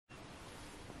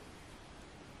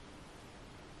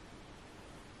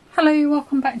Hello,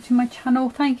 welcome back to my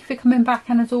channel. Thank you for coming back,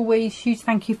 and as always, huge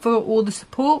thank you for all the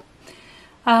support.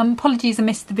 Apologies I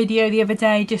missed the video the other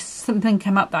day, just something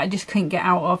came up that I just couldn't get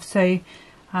out of, so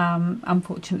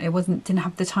unfortunately I didn't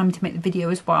have the time to make the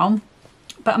video as well.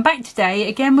 But I'm back today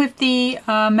again with the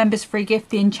members free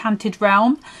gift, the Enchanted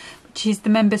Realm, which is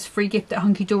the members free gift at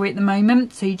Hunkydory at the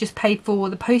moment. So you just paid for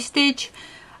the postage.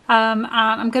 And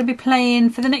I'm going to be playing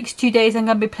for the next 2 days. I'm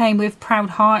going to be playing with Proud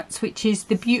Hearts, which is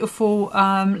the beautiful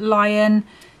lion,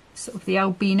 sort of the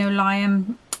albino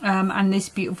lion, and this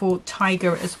beautiful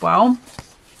tiger as well.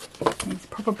 It's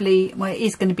probably, well, it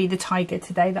is going to be the tiger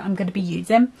today that I'm going to be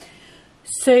using.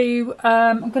 So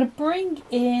I'm going to bring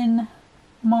in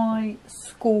my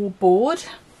scoreboard,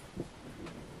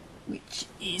 which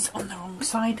is on the wrong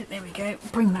side. There we go.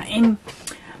 Bring that in.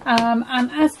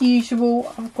 And as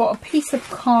usual, I've got a piece of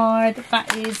card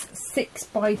that is 6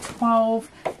 by 12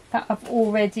 that I've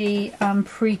already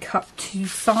pre-cut to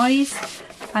size.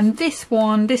 And this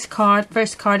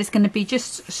first card is going to be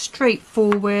just a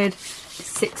straightforward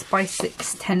 6 by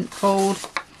 6 tenfold.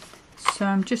 So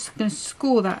I'm just going to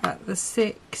score that at the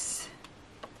 6.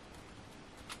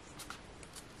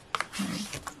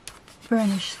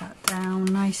 Burnish that down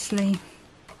nicely.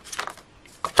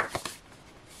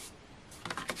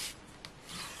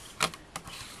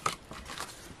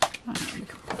 We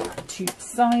can put that to the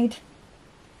side.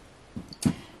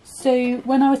 So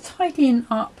when I was tidying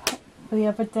up the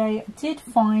other day, I did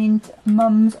find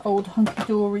Mum's old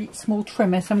Hunkydory small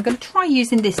trimmer. So I'm going to try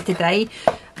using this today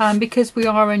because we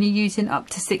are only using up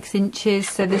to 6 inches.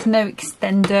 So there's no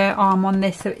extender arm on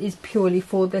this, so it is purely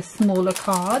for the smaller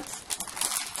cards.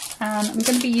 And I'm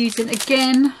going to be using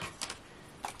again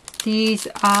these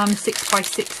 6 by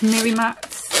 6 mirror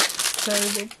mats. So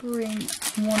we'll bring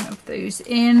one of those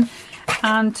in,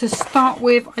 and to start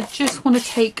with I just want to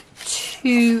take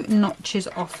 2 notches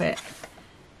off it.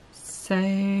 So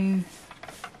I'm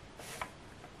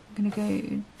going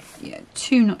to go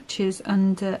 2 notches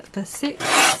under the 6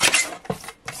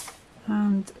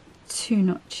 and 2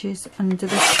 notches under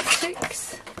the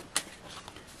 6.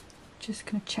 Just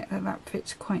going to check that that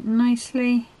fits quite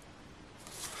nicely.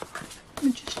 Let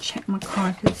me just check my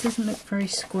card, this doesn't look very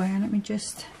square. Let me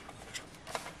just,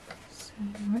 so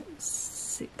it's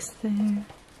 6 there.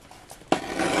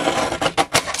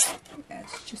 Yeah,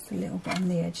 it's just a little bit on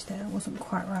the edge there, it wasn't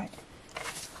quite right.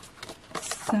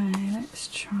 So let's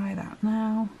try that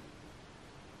now.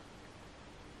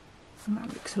 And that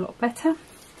looks a lot better.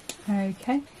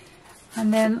 Okay.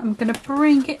 And then I'm going to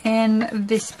bring in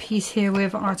this piece here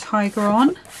with our tiger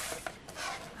on,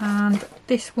 and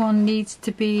this one needs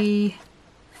to be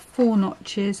 4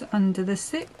 notches under the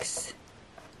 6.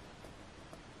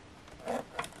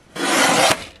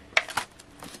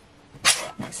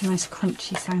 Makes a nice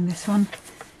crunchy sound, this one.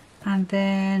 And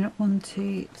then 1,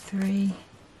 2, 3,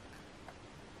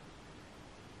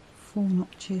 4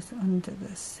 notches under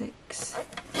the 6.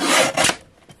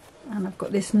 And I've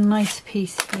got this nice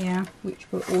piece here which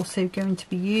we're also going to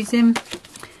be using.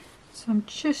 So I'm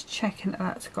just checking that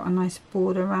that's got a nice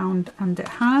border around, and it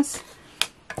has.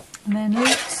 And then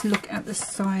let's look at the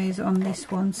size on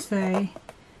this one. So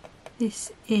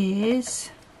this is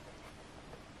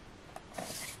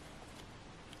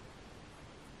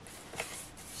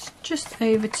just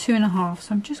over 2.5.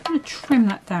 So I'm just going to trim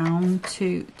that down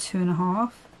to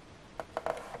 2.5.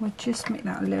 We'll just make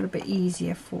that a little bit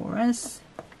easier for us.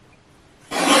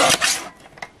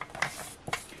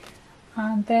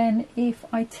 And then if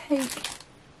I take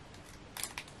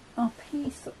a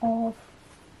piece of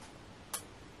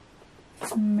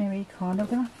mirror card, I'm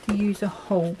going to have to use a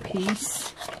whole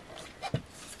piece,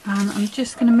 and I'm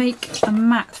just going to make a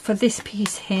mat for this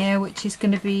piece here, which is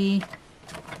going to be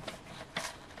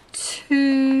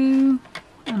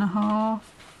 2.5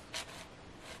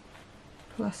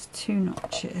 plus 2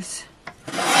 notches.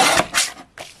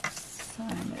 So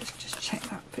let's just check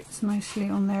that fits nicely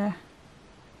on there.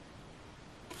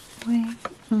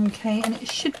 Okay, and it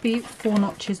should be 4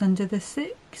 notches under the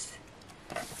 6,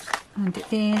 and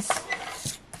it is.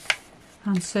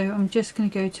 And so I'm just going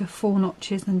to go to 4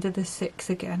 notches under the 6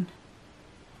 again.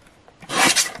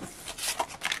 So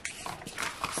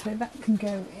that can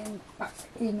go in back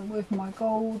in with my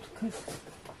gold, because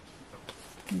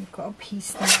we've got a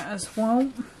piece there as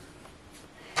well.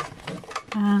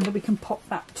 And we can pop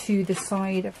that to the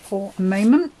side for a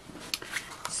moment.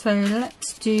 So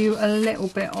let's do a little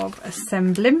bit of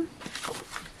assembling.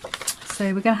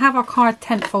 So we're going to have our card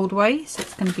 10th way, so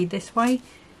it's going to be this way.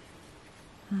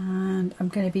 And I'm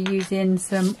going to be using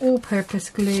some all-purpose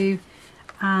glue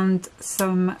and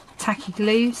some tacky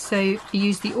glue. So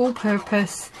use the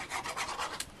all-purpose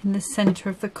in the centre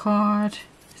of the card.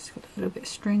 Just It's got a little bit of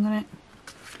string on it.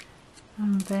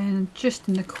 And then just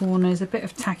in the corners a bit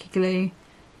of tacky glue,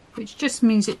 which just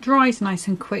means it dries nice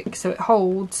and quick, so it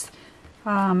holds,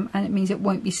 and it means it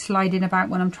won't be sliding about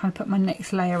when I'm trying to put my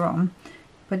next layer on.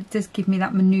 But it does give me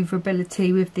that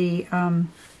manoeuvrability with the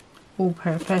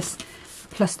all-purpose,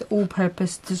 plus the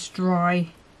all-purpose does dry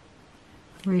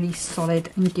really solid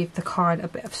and give the card a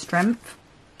bit of strength.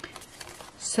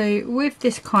 So with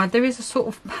this card there is a sort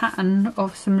of pattern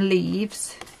of some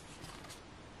leaves,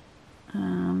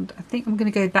 and I think I'm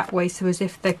going to go that way, so as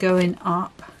if they're going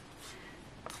up.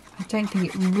 I don't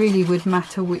think it really would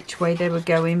matter which way they were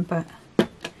going, but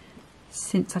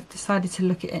since I've decided to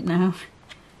look at it now,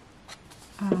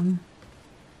 I'm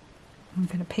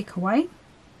going to pick away.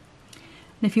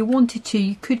 And if you wanted to,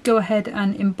 you could go ahead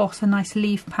and emboss a nice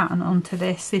leaf pattern onto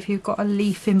this if you've got a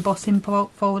leaf embossing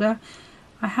folder.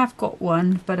 I have got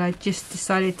one, but I just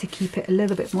decided to keep it a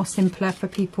little bit more simpler for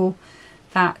people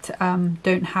that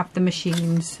don't have the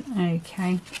machines.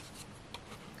 Okay,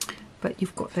 but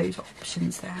you've got those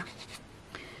options there.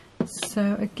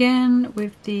 So again,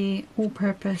 with the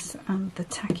all-purpose and the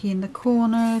tacky in the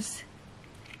corners,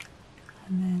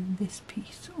 and then this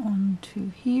piece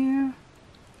onto here.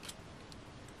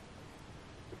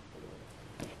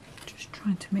 Just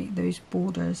trying to make those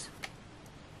borders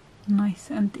nice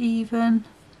and even.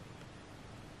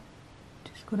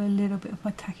 Just got a little bit of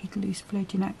my tacky glue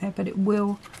splodging out there, but it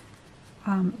will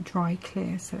dry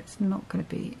clear, so it's not going to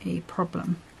be a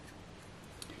problem.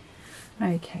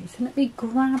 Okay, so let me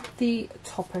grab the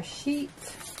topper sheet,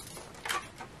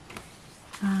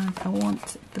 and I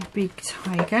want the big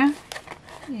tiger,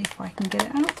 if I can get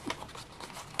it out.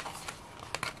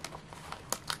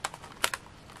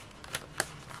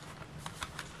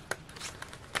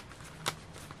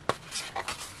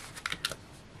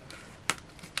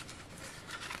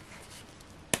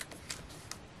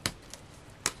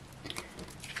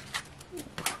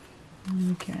 There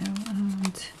we go,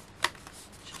 and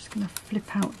just going to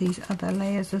flip out these other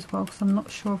layers as well, because I'm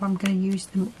not sure if I'm going to use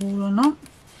them all or not.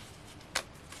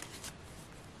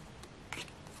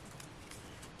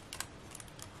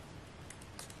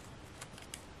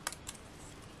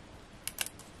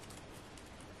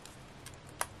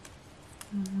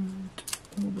 And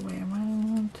all the way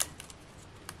around,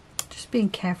 just being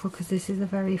careful because this is a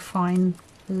very fine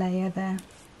layer there.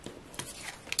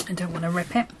 I don't want to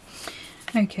rip it.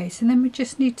 Okay, so then we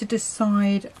just need to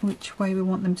decide which way we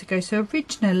want them to go. So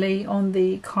originally on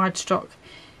the cardstock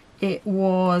it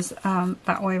was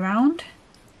that way around.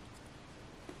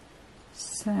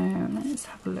 So let's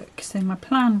have a look. So my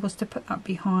plan was to put that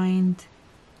behind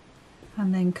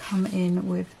and then come in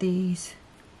with these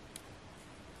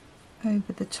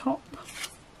over the top.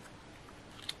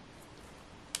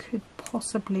 Could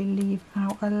possibly leave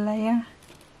out a layer,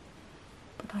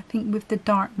 but I think with the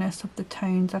darkness of the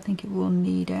tones I think it will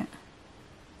need it.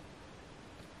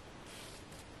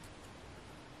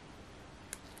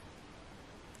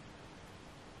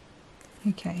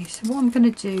 Okay, so what I'm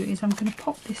going to do is I'm going to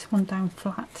pop this one down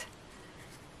flat.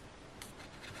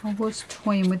 I was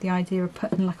toying with the idea of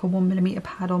putting like a 1mm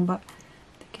pad on, but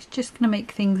I think it's just going to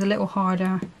make things a little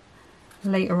harder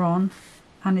later on,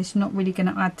 and it's not really going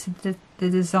to add to the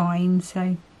design,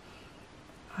 so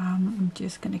I'm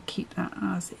just going to keep that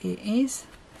as it is,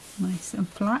 nice and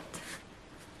flat.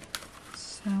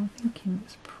 So I'm thinking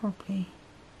it's probably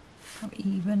about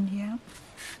even, yeah.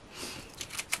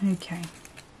 Okay,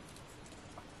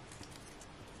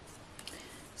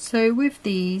 so with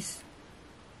these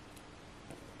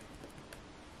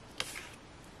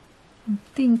I'm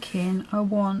thinking I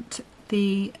want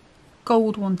the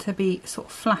gold one to be sort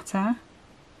of flatter,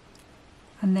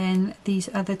 and then these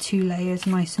other two layers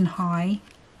nice and high.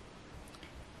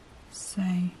 So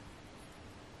if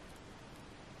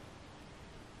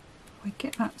I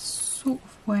get that sort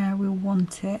of where we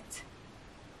want it,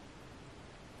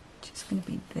 just going to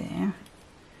be there,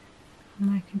 and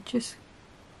I can just,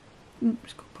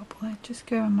 oops, got a bubble there, just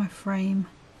go on my frame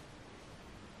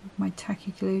with my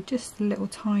tacky glue, just a little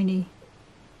tiny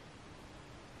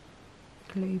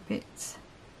glue bits.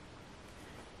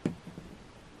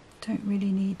 Don't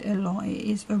really need a lot, it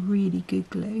is a really good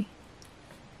glue.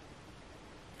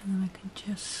 And I can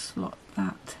just slot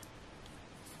that,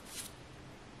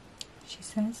 she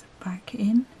says, back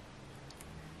in.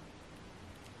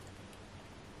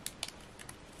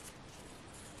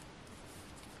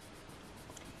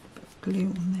 A bit of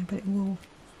glue on there, but it will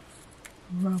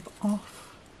rub off.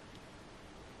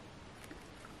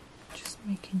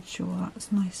 Making sure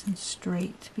that's nice and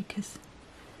straight, because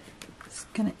it's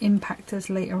going to impact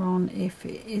us later on if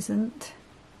it isn't.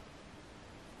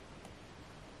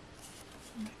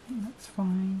 I think that's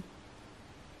fine.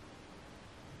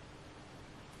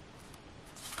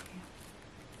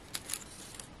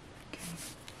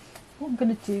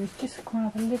 going to do is just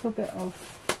grab a little bit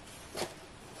of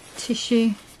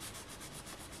tissue,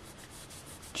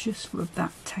 just rub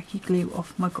that tacky glue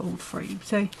off my gold frame.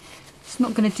 So it's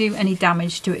not going to do any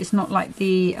damage to it. It's not like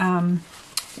the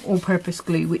all-purpose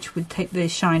glue, which would take the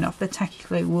shine off. The tacky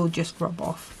glue will just rub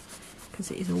off because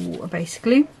it is a water-based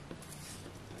glue.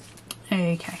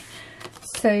 Okay,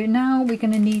 so now we're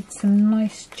going to need some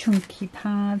nice chunky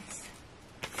pads.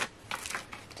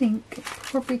 I think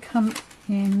probably come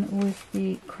in with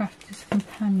the Crafter's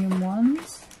Companion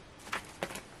ones.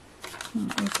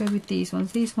 We'll go with these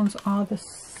ones. These ones are the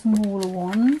smaller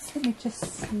ones. Let me just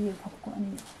see if I've got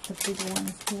any of the bigger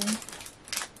ones here.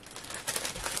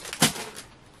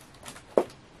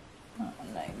 Oh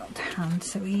no, not to hand,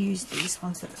 so we use these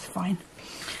ones, that's fine.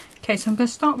 Okay, so I'm going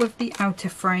to start with the outer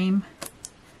frame.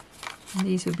 And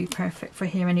these would be perfect for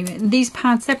here anyway. And these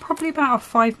pads, they're probably about a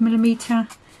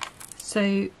 5mm.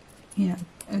 So, yeah,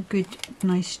 a good,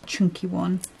 nice, chunky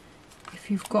one.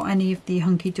 If you've got any of the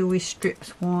Hunkydory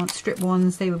strip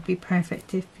ones, they would be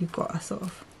perfect if you've got a sort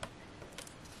of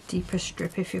deeper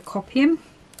strip if you're copying.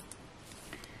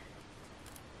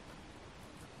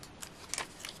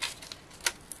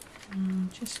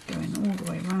 Just going all the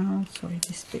way around. Sorry,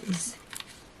 this bit is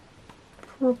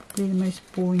probably the most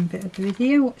boring bit of the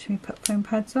video. Watch me put foam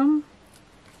pads on.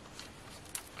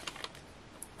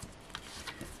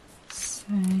 So,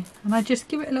 and I just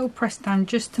give it a little press down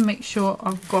just to make sure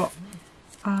I've got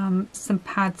some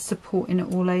pads supporting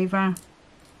it all over.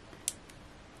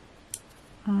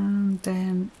 And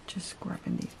then just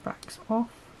grabbing these backs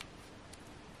off.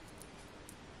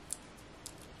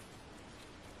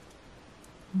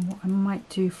 And what I might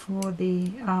do for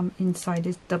the inside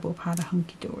is double pad a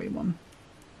Hunkydory one.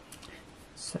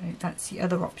 So that's the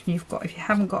other option you've got. If you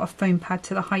haven't got a foam pad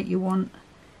to the height you want,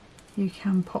 you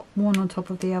can pop one on top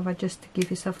of the other just to give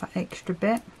yourself that extra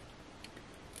bit.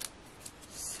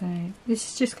 So this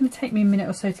is just going to take me a minute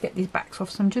or so to get these backs off,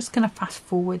 so I'm just going to fast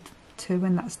forward to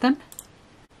when that's done.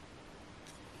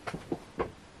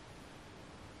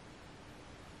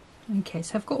 Okay,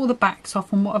 so I've got all the backs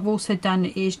off, and what I've also done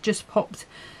is just popped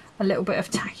a little bit of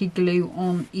tacky glue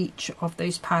on each of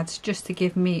those pads just to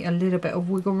give me a little bit of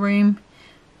wiggle room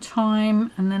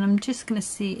time. And then I'm just going to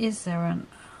see, is there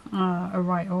a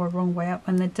right or a wrong way up?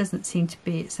 And there doesn't seem to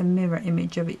be. It's a mirror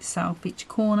image of itself, each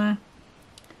corner.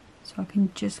 So I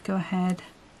can just go ahead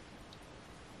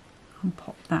and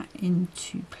pop that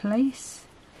into place.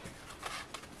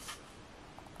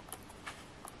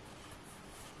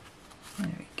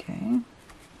 There we go.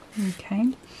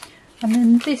 Okay, and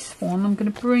then this one I'm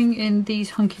going to bring in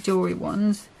these Hunkydory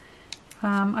ones.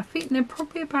 I think they're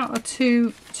probably about a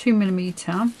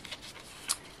 2mm.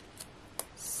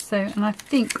 So, and I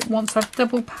think once I've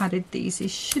double padded these,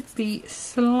 it should be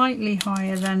slightly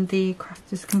higher than the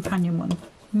Crafter's Companion one,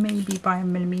 maybe by a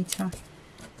millimetre.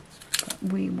 But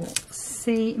we will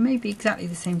see. It may be exactly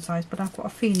the same size, but I've got a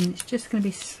feeling it's just going to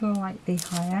be slightly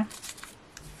higher.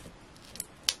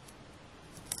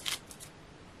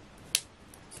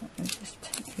 So let me just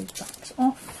take these backs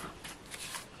off.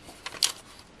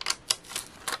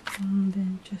 And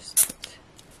then just put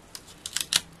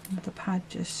another pad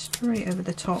just straight over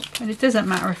the top. And it doesn't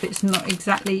matter if it's not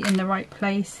exactly in the right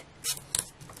place.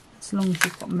 As long as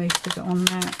you've got most of it on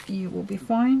there, you will be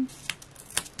fine.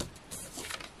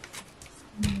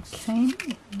 Okay,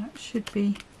 that should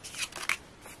be,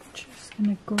 just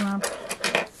going to grab,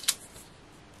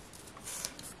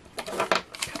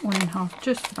 cut one in half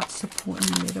just for that support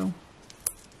in the middle.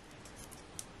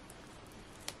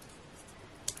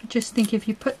 I just think if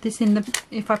you put this in the,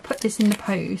 if I put this in the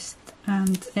post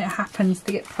and it happens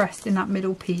to get pressed in that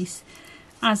middle piece,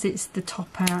 as it's the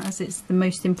topper, as it's the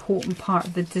most important part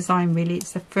of the design really,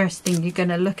 it's the first thing you're going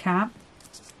to look at.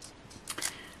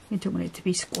 You don't want it to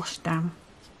be squashed down.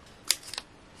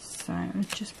 So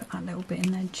just put that little bit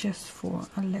in there just for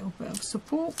a little bit of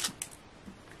support.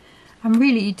 And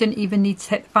really you didn't even need to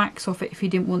take the backs off it if you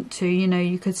didn't want to. You know,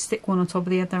 you could stick one on top of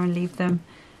the other and leave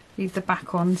the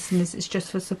back on, since it's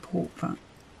just for support, but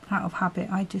out of habit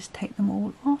I just take them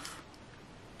all off.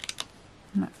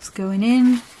 And that's going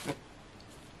in.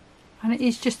 And it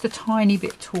is just a tiny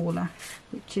bit taller,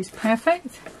 which is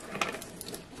perfect.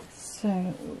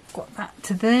 So we've got that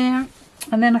to there.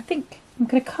 And then I think I'm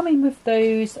going to come in with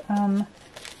those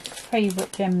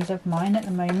favourite gems of mine at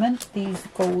the moment, these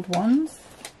gold ones.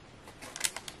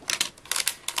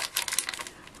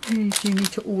 I really do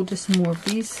need to order some more of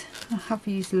these. I have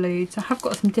used loads. I have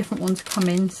got some different ones come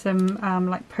in, some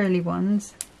like pearly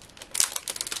ones,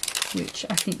 which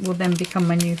I think will then become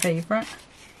my new favourite.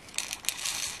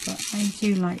 But I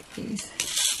do like these.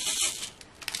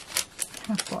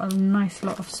 I've got a nice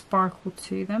lot of sparkle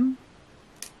to them.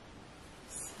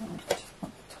 just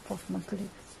want the top off my glue.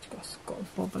 It's got a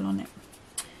bobble on it.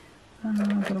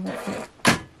 I'm going to want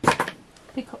the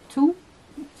pick up tool.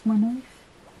 That's my knife.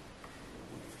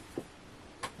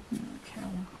 Okay, I'll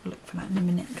have a look for that in a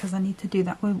minute because I need to do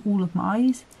that with all of my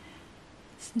eyes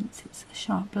since it's a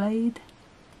sharp blade.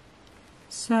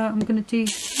 So I'm going to do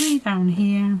 3 down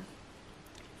here,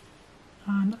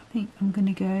 and I think I'm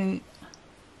going to go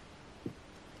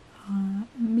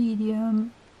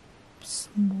medium,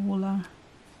 smaller,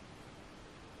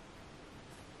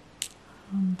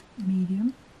 and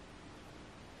medium.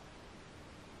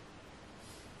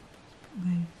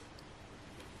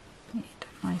 Need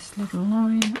a nice little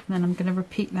line, and then I'm going to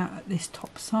repeat that at this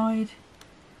top side.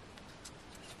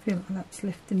 I feel like that's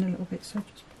lifting a little bit, so I'll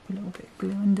just put a little bit of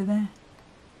glue under there.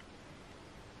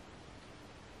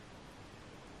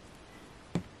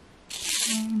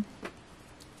 Okay.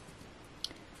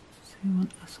 So we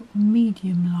want a sort of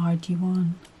medium largy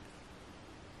one,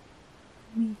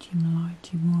 medium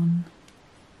largy one,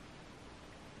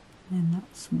 and then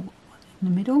that small one in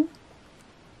the middle.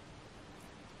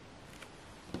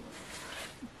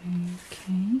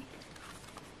 Okay.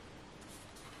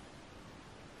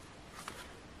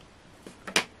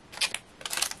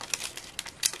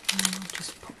 I'll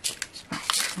just pop those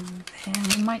back in there.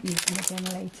 We might use them again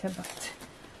later, but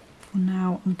for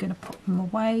now I'm going to pop them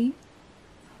away.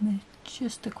 And it's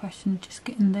just a question of just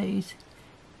getting those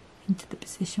into the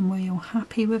position where you're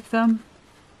happy with them.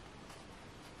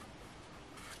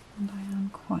 And I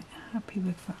am quite happy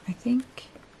with that, I think.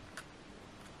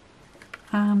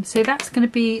 So that's going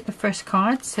to be the first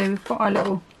card. So we've got our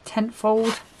little tent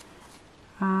fold,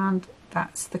 and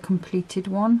that's the completed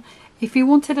one. If you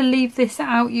wanted to leave this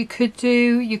out, you could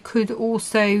do. You could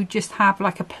also just have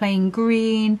like a plain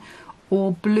green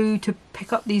or blue to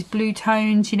pick up these blue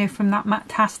tones, you know, from that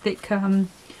Matastic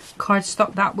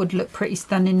cardstock. That would look pretty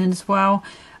stunning as well.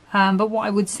 But what I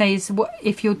would say is,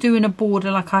 if you're doing a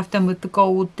border like I've done with the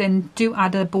gold, then do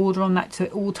add a border on that so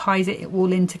it all ties it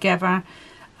all in together.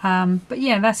 But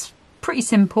yeah, that's pretty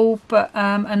simple, but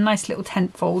a nice little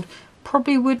tent fold.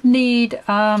 Probably would need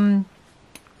a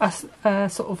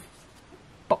sort of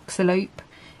boxalope,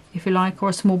 if you like, or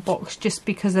a small box, just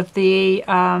because of the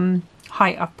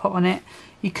height I've put on it.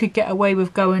 You could get away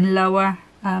with going lower,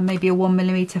 maybe a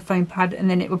 1mm foam pad,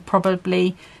 and then it would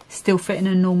probably still fit in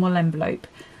a normal envelope.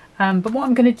 But what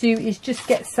I'm going to do is just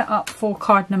get set up for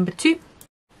card number 2.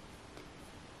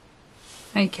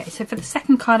 Okay, so for the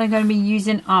second card I'm going to be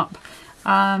using up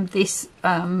this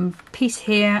piece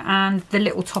here and the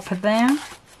little topper there.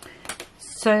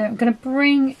 So I'm going to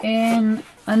bring in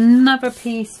another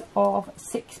piece of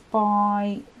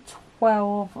 6x12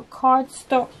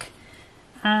 cardstock,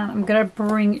 and I'm going to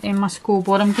bring in my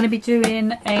scoreboard. I'm going to be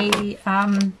doing a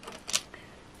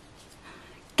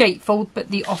gatefold, but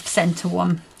the off-center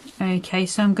one. Okay,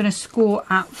 so I'm going to score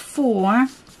at 4.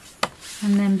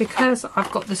 And then because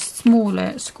I've got the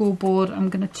smaller scoreboard, I'm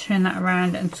going to turn that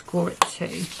around and score it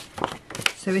 2.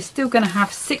 So we're still going to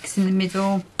have 6 in the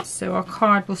middle. So our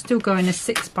card will still go in a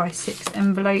 6x6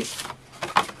 envelope.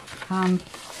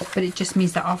 But it just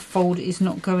means that our fold is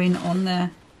not going on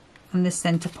the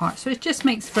centre part. So it just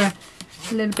makes for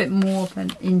a little bit more of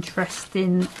an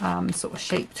interesting sort of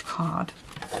shaped card.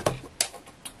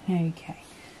 Okay,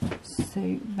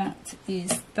 so that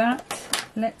is that.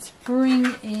 Let's bring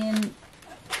in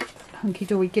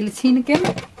Hunkydory Guillotine again.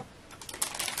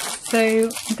 So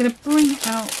I'm going to bring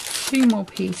out 2 more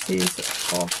pieces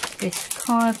of this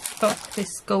cardstock,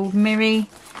 this gold mirror,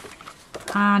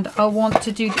 and I want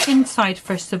to do the inside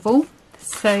first of all.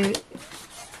 So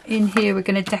in here we're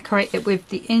going to decorate it with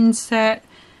the insert,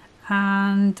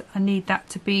 and I need that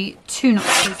to be 2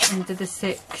 notches under the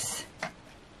 6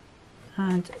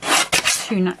 and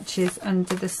 2 notches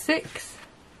under the 6,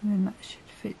 and then that should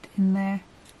fit in there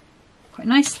quite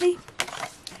nicely.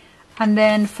 And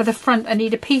then for the front I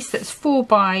need a piece that's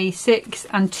 4x6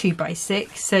 and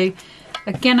 2x6. So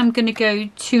again I'm going to go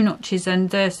 2 notches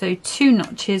under, so 2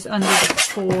 notches under the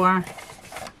 4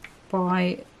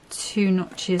 by 2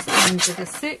 notches under the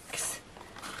 6,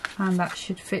 and that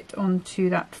should fit onto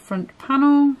that front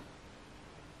panel.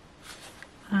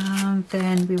 And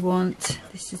then we want,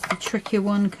 this is the trickier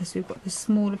one because we've got the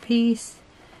smaller piece,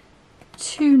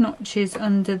 2 notches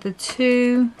under the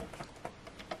 2,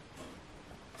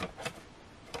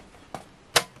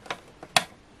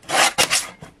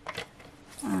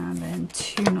 and then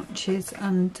 2 notches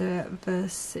under the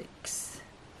 6,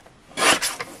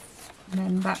 and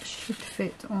then that should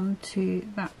fit onto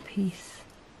that piece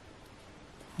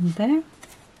on there.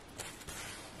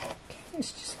 Okay,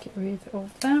 let's just get rid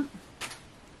of that.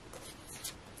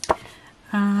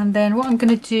 And then what I'm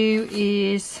going to do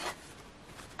is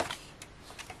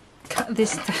cut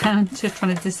this down, just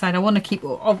trying to decide. I want to keep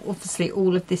obviously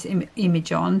all of this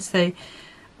image on. So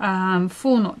 4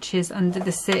 notches under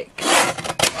the 6.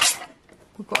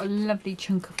 We've got a lovely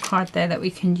chunk of card there that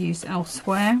we can use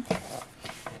elsewhere.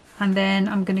 And then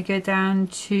I'm going to go down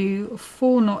to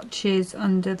 4 notches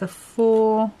under the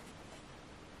 4.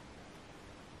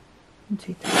 1,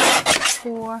 2, 3,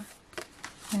 4.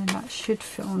 And that should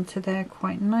fit onto there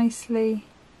quite nicely.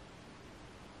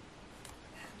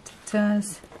 And it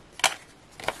does.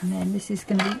 And then this is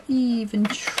going to be even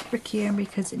trickier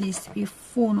because it needs to be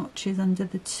 4 notches under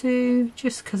the 2,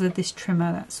 just because of this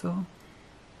trimmer, that's all.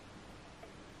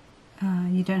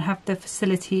 You don't have the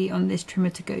facility on this trimmer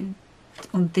to go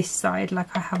on this side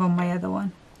like I have on my other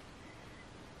one.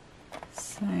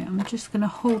 So I'm just going to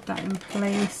hold that in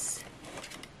place.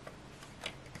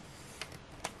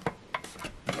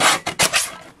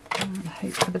 And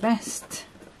hope for the best.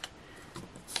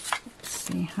 Let's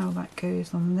see how that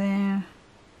goes on there.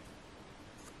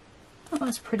 Oh,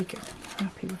 that's pretty good. I'm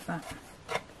happy with that.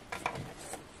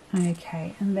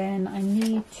 Okay, and then I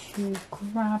need to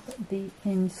grab the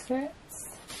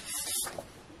inserts.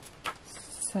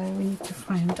 So we need to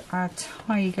find our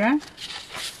tiger,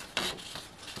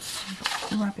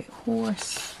 rabbit,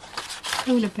 horse,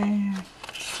 polar bear,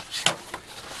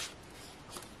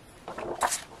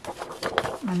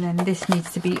 and then this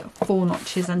needs to be 4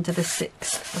 notches under the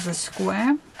 6 as a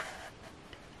square.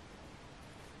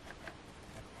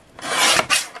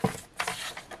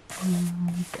 And then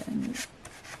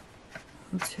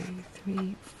 1, 2,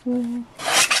 3, 4.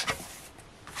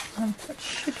 And that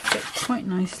should fit quite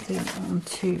nicely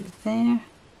onto there.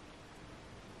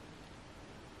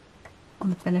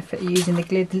 And the benefit of using the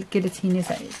guillotine is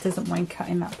that it doesn't mind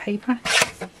cutting that paper.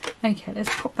 Okay, let's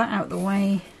pop that out of the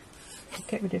way.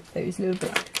 Get rid of those little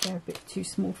bits because they're a bit too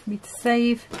small for me to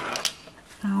save.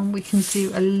 We can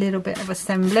do a little bit of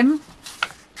assembling.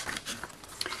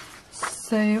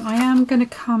 So I am going to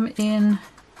come in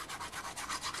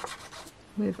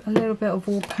with a little bit of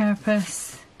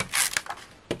all-purpose,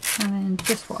 and then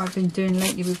just what I've been doing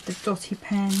lately with the dotty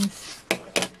pens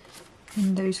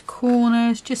in those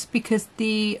corners, just because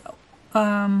the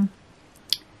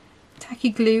tacky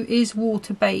glue is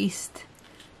water-based,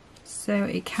 so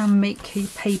it can make your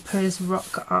papers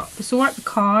rock up. It's alright with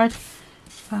card,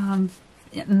 and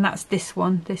that's this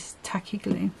one, this tacky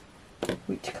glue,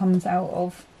 which comes out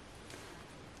of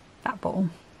that bottle.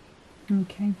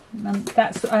 Okay, and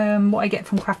that's what I get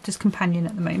from Crafter's Companion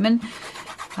at the moment.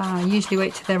 Usually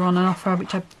wait till they're on an offer,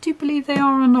 which I do believe they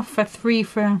are on offer, 3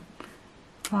 for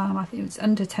I think it's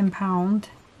under £10.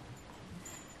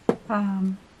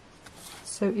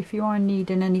 So if you are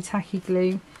needing any tacky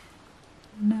glue,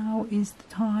 now is the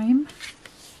time.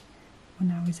 Well,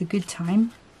 now is a good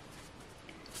time.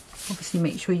 Obviously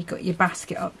make sure you got your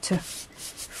basket up to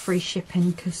free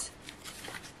shipping, because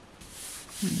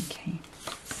okay,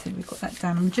 so we've got that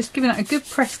down. I'm just giving that a good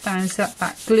press down so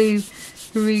that glue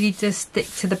really does stick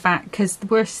to the back, because the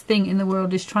worst thing in the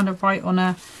world is trying to write on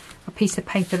a piece of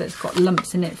paper that's got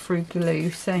lumps in it through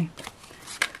glue. So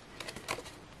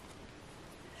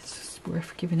it's just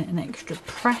worth giving it an extra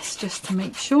press just to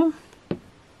make sure.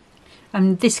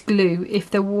 And this glue, if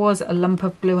there was a lump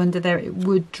of glue under there, it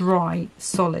would dry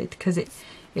solid, because it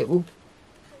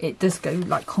does go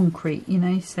like concrete, you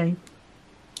know, so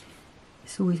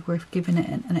it's always worth giving it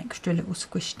an extra little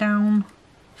squish down.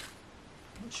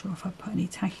 Not sure if I put any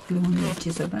tacky glue on the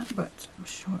edges of that, but I'm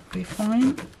sure it'll be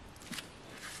fine.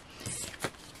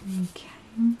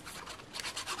 Okay.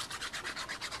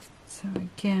 So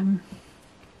again,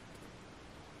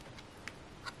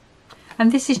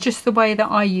 and this is just the way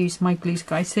that I use my glues,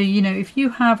 guys. So, you know, if you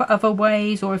have other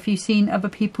ways, or if you've seen other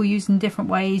people using different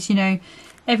ways, you know,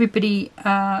 everybody,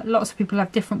 lots of people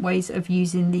have different ways of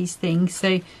using these things.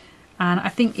 So, and I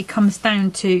think it comes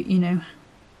down to, you know,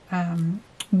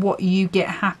 what you get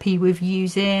happy with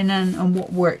using, and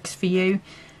what works for you.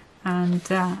 And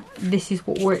this is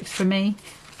what works for me.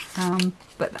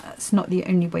 But that's not the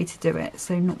only way to do it,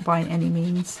 so not by any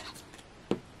means.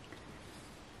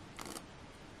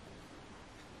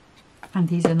 And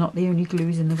these are not the only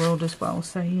glues in the world as well,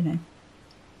 so you know,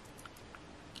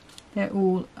 they're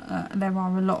all there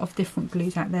are a lot of different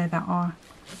glues out there that are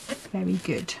very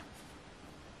good.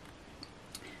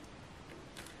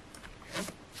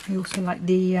 I also like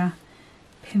the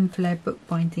pin flare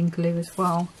bookbinding glue as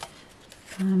well,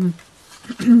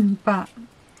 but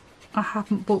I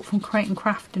haven't bought from Crate and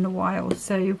Craft in a while,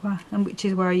 so and which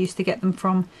is where I used to get them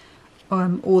from,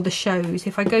 or the shows.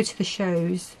 If I go to the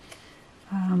shows,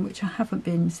 which I haven't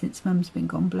been since Mum's been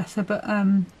gone, bless her, but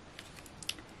and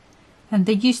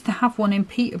they used to have one in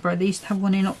Peterborough. They used to have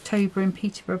one in October in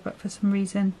Peterborough, but for some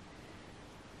reason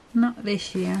Not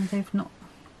this year. They've not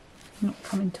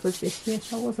coming to us this year,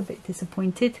 so I was a bit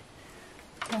disappointed.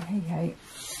 But hey ho.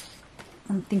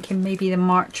 I'm thinking maybe the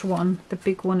March one, the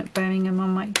big one at Birmingham, I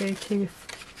might go to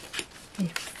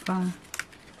if I've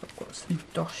got some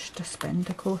dosh to spend,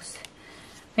 of course.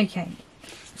 Okay,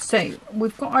 so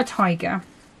we've got our tiger.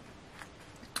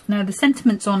 Now the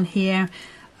sentiments on here,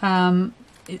 the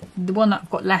one that I've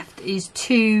got left is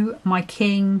to my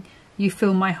king, you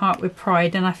fill my heart with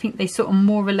pride, and I think they sort of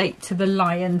more relate to the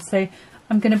lion. So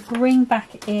I'm going to bring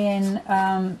back in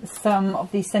some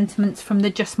of these sentiments from the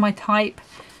Just My Type,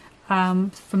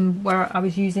 from where I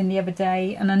was using the other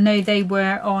day, and I know they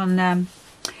were on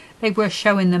they were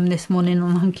showing them this morning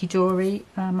on Hunkydory.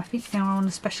 I think they are on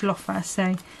a special offer,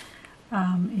 so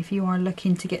if you are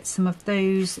looking to get some of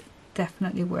those,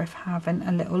 definitely worth having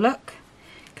a little look,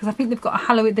 because I think they've got a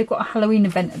Halloween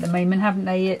event at the moment, haven't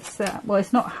they? It's well,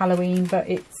 it's not Halloween, but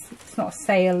it's not a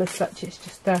sale as such, it's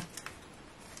just a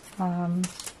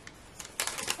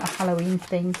Halloween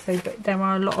thing. So but there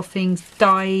are a lot of things.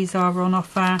 Dyes are on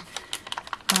offer.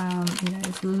 You know,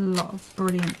 there's a lot of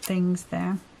brilliant things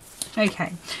there.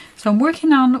 Okay, so I'm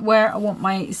working on where I want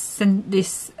my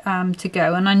this to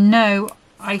go, and I know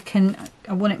I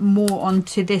want it more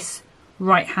onto this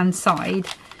right hand side,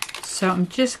 so I'm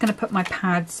just going to put my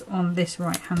pads on this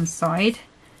right hand side,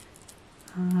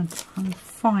 and I'm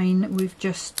fine with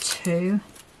just 2.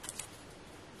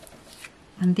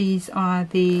 And these are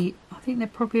I think they're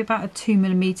probably about a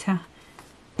 2mm,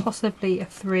 possibly a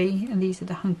 3, and these are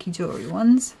the Hunkydory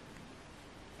ones.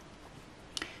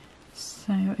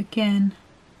 So again,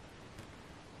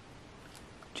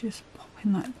 just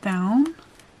popping that down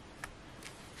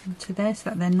into there so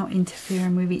that they're not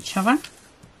interfering with each other.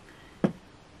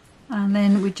 And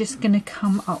then we're just going to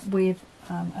come up with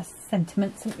a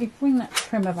sentiment. So we bring that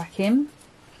trimmer back in.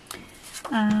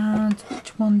 And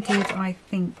which one did I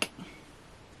think?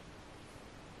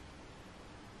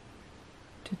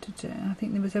 I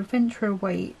think there was Adventurer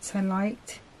Weights I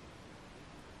liked.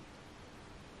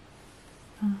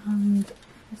 And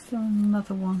is there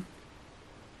another one?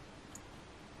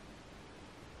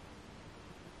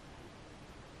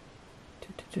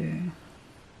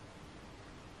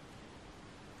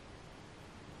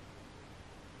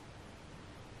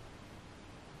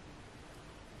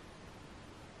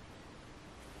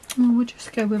 Well, we'll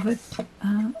just go with it.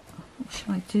 What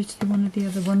shall I do to one of the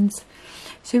other ones?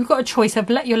 So we've got a choice of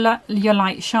let your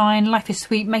light shine, life is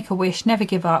sweet, make a wish, never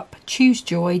give up, choose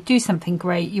joy, do something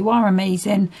great, you are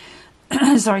amazing,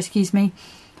 sorry, excuse me,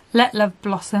 let love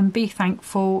blossom, be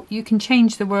thankful, you can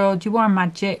change the world, you are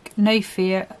magic, no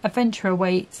fear, adventure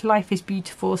awaits, life is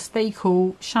beautiful, stay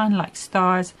cool, shine like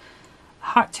stars,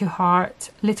 heart to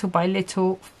heart, little by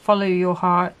little, follow your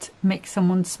heart, make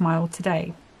someone smile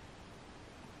today.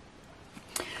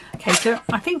 Okay, so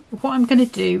I think what I'm going to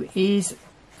do is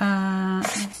I'm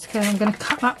going to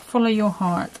cut that follow your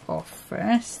heart off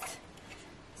first.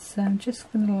 So I'm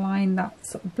just going to line that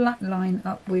sort of black line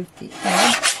up with the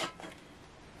edge,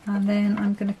 and then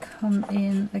I'm going to come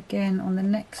in again on the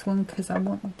next one because I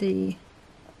want the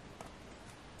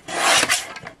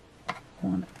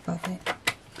one above it.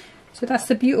 So that's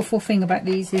the beautiful thing about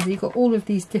these, is you've got all of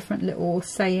these different little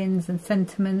sayings and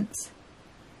sentiments,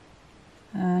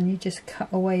 and you just cut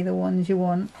away the ones you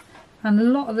want. And a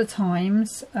lot of the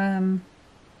times the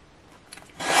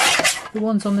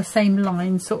ones on the same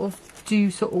line sort of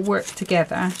work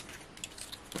together,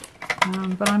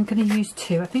 but I'm going to use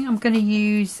 2. I think I'm going to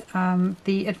use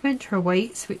the Adventurer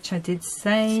Weights, which I did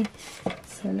say,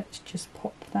 so let's just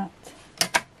pop that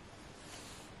back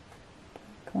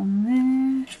on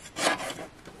there.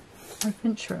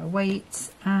 Adventurer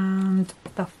Weights and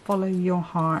the Follow Your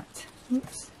Heart.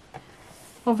 Oops.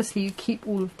 Obviously you keep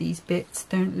all of these bits,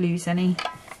 don't lose any.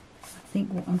 I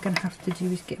think what I'm going to have to do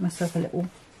is get myself a little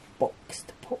box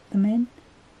to pop them in.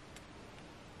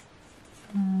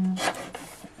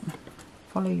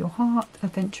 Follow Your Heart,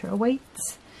 Adventure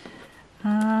Awaits.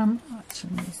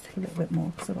 Actually let's take a little bit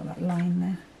more because I've got that line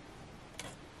there.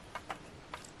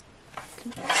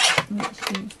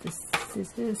 Let's use the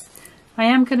scissors. I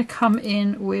am going to come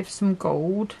in with some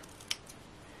gold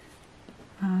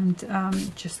and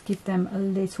just give them a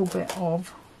little bit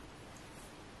of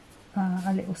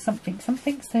a little something. So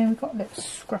we've got a little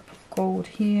scrap of gold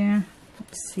here.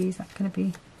 Let's see, is that going to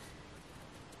be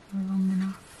long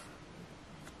enough?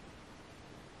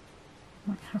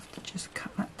 Might have to just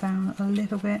cut that down a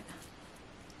little bit,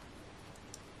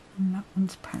 and that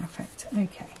one's perfect.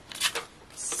 Okay,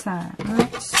 so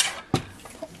let's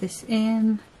pop this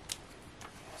in.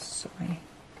 Sorry,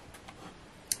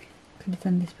 could have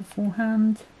done this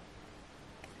beforehand.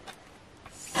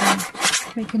 So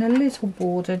Making a little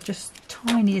border, just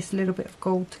tiniest little bit of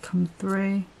gold to come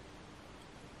through.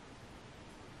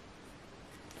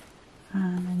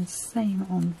 And then same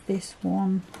on this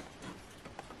one.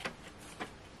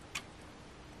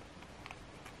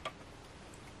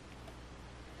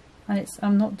 And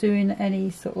I'm not doing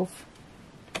any sort of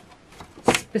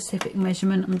specific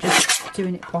measurement, I'm just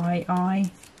doing it by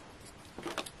eye.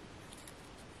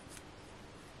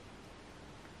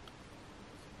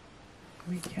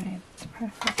 Okay, that's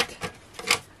perfect.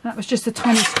 That was just a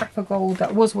tiny scrap of gold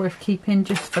that was worth keeping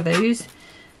just for those.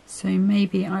 So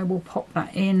maybe I will pop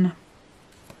that in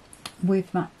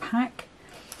with that pack.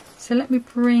 So let me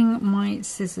bring my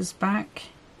scissors back.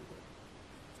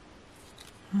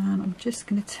 And I'm just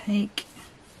going to take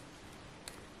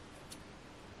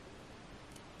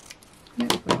a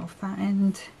little bit off that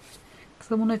end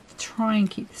because I want to try and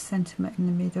keep the sentiment in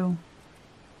the middle.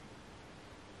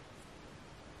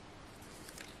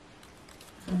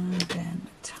 And then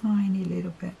a tiny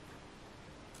little bit.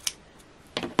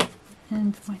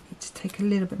 And might need to take a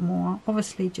little bit more.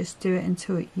 Obviously just do it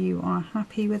until you are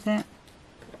happy with it.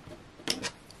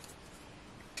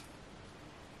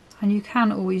 And you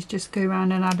can always just go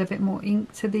around and add a bit more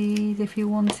ink to these if you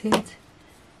wanted.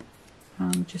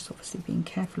 Just obviously being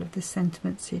careful of the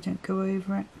sentiment so you don't go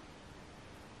over it.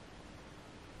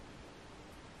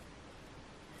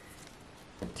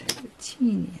 Take the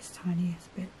teeniest,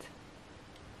 tiniest bit.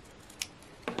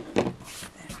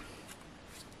 There.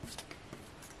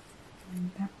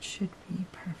 And that should be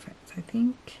perfect, I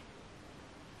think.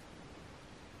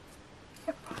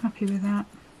 Yep, happy with that.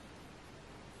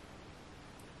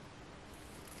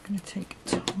 I'm going to take a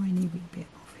tiny wee bit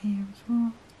off here as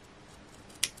well.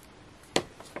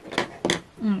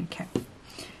 Okay,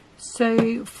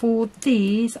 so for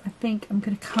these I think I'm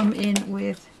going to come in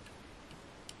with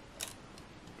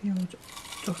the old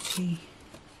dotty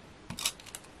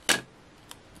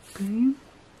glue.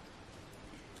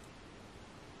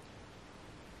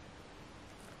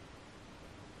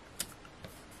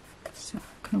 So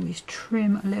I can always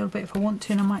trim a little bit if I want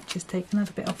to, and I might just take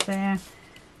another bit off there.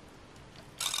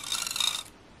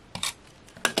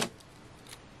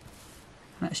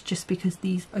 That's just because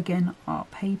these again are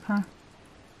paper.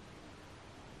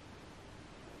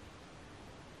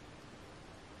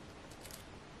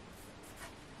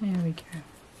 There we go.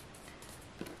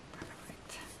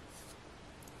 Perfect.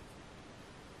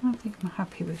 I think I'm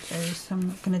happy with those, so I'm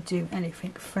not going to do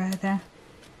anything further.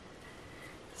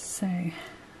 So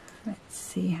let's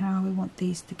see how we want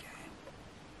these to go.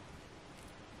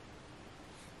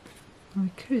 We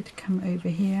could come over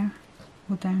here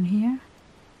or down here.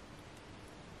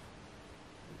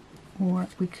 Or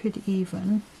we could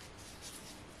even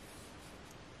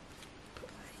put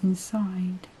that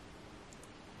inside.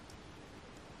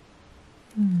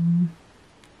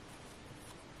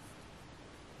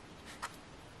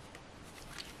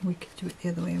 We could do it the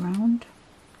other way around.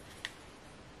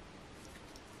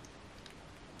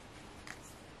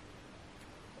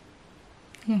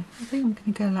 Yeah, I think I'm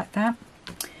going to go like that.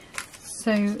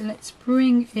 So let's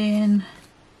bring in,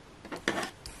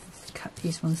 cut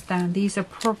these ones down. These are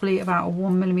probably about a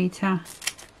 1mm.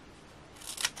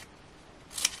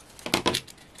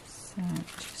 So I'm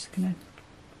just going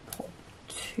to pop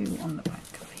 2 on the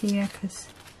back of here because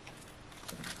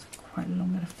it's quite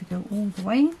long enough to go all the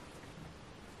way.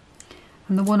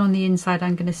 And the one on the inside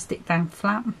I'm going to stick down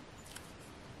flat.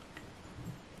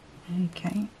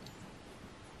 Okay.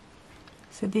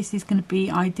 So this is going to be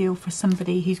ideal for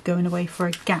somebody who's going away for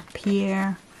a gap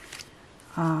year.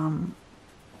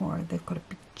 Or they've got a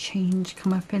big change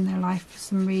come up in their life for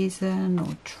some reason,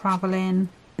 or travelling.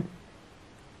 Put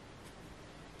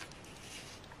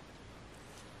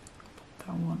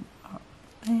that one up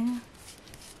there.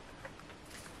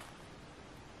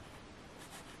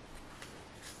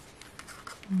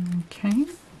 Okay,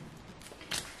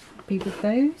 happy with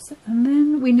those. And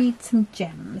then we need some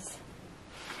gems.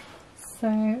 So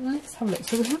let's have a look.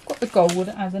 So we have got the gold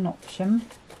as an option.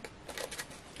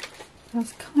 I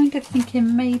was kind of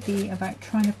thinking maybe about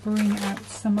trying to bring out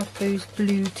some of those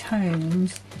blue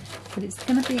tones, but it's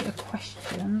going to be a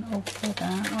question of whether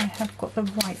I have got the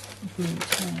right blue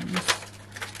tones.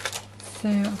 So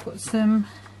I've got some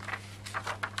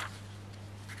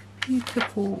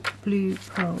beautiful blue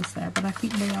pearls there, but I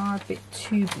think they are a bit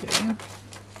too blue,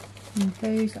 and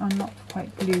those are not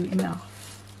quite blue enough.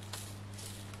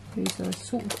 Those are a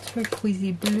sort of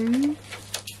turquoisey blue.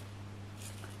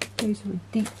 Those are a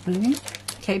deep blue.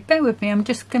 Okay, bear with me, I'm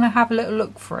just going to have a little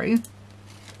look through.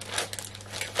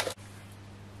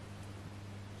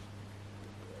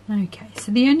 Okay,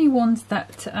 so the only ones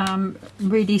that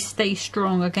really stay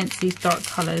strong against these dark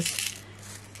colours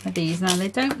are these. Now they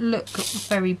don't look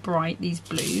very bright, these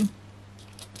blue.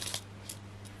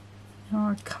 There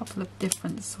are a couple of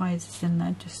different sizes in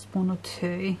there, just one or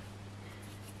two.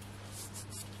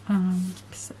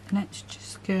 So let's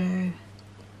just go.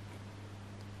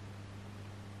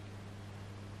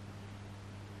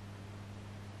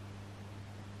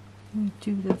 We'll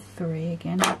do the 3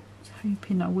 again. I was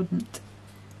hoping I wouldn't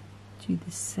do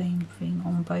the same thing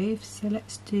on both. So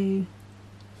let's do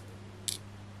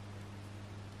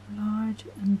large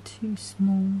and 2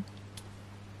 small,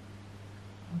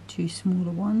 or 2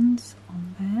 smaller ones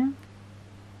on there.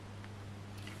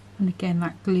 And again,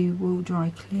 that glue will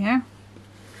dry clear.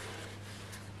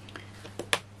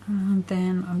 And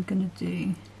then I'm going to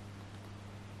do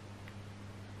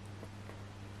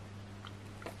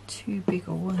 2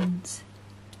 bigger ones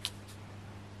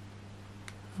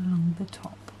along the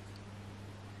top.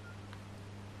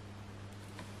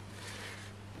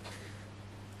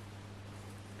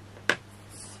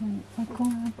 So I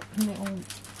grab a little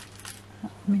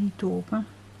mini dauber,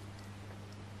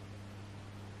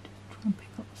 just try and pick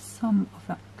up some of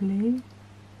that glue.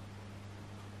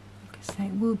 Like I say,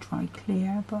 it will dry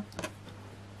clear, but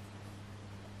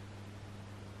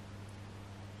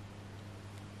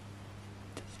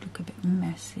look a bit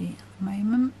messy at the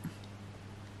moment.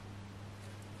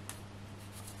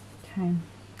 Okay,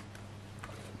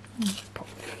 let's pop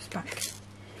those back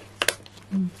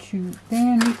into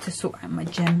there. I need to sort out my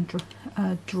gem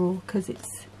drawer because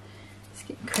it's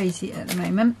getting crazy at the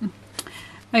moment.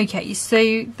 Okay,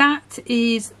 so that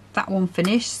is that one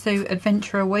finished. So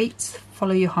adventure awaits,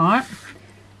 follow your heart.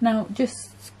 Now just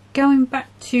going back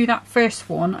to that first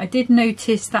one, I did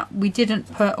notice that we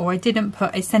didn't put, or I didn't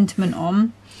put a sentiment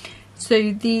on.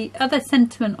 So the other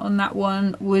sentiment on that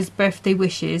one was birthday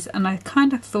wishes, and I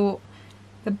kind of thought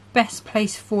the best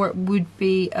place for it would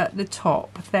be at the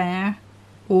top there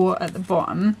or at the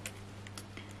bottom,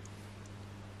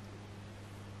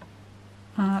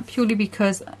 purely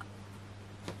because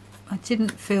I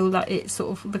didn't feel that it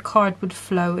sort of, the card would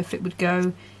flow if it would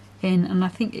go in, and I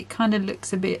think it kind of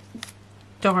looks a bit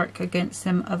dark against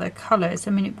some other colours.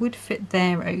 I mean, it would fit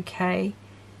there okay,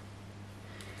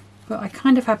 but I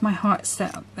kind of had my heart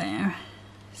set up there,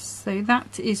 so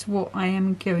that is what I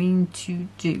am going to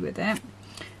do with it.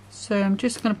 So I'm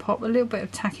just going to pop a little bit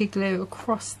of tacky glue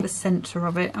across the centre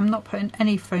of it. I'm not putting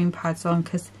any foam pads on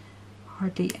because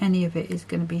hardly any of it is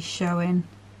going to be showing.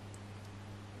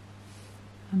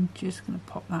 I'm just going to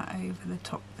pop that over the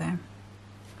top there.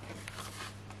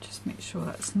 Just make sure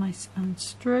that's nice and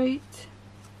straight.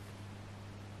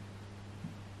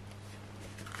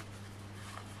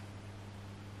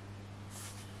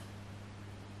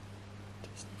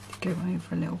 Just need to go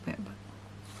over a little bit, but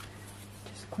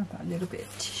just grab that little bit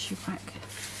of tissue back.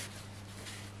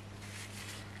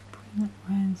 Bring that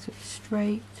round so it's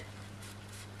straight.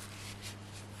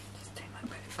 Just take that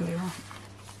bit of glue off.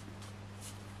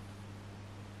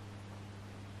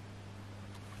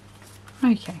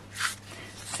 Okay,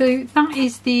 so that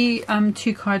is the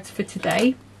 2 cards for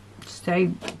today.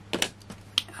 So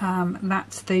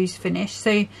that's those finished.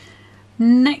 So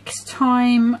next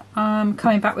time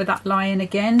coming back with that lion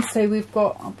again. So we've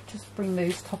got, I'll just bring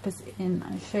those toppers in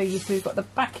and show you. So we've got the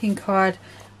backing card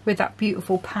with that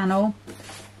beautiful panel,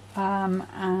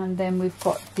 and then we've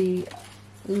got the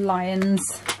lions,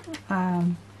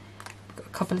 got a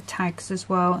couple of tags as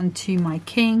well, and To My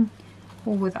King,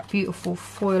 all with that beautiful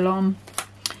foil on.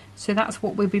 So that's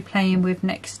what we'll be playing with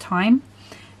next time.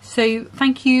 So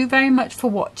thank you very much for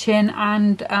watching,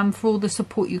 and for all the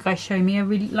support you guys show me. I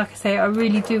really, like I say, I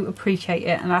really do appreciate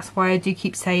it, and that's why I do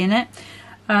keep saying it.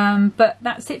 But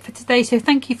that's it for today. So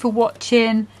thank you for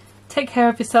watching. Take care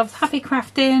of yourselves. Happy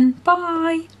crafting.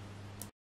 Bye.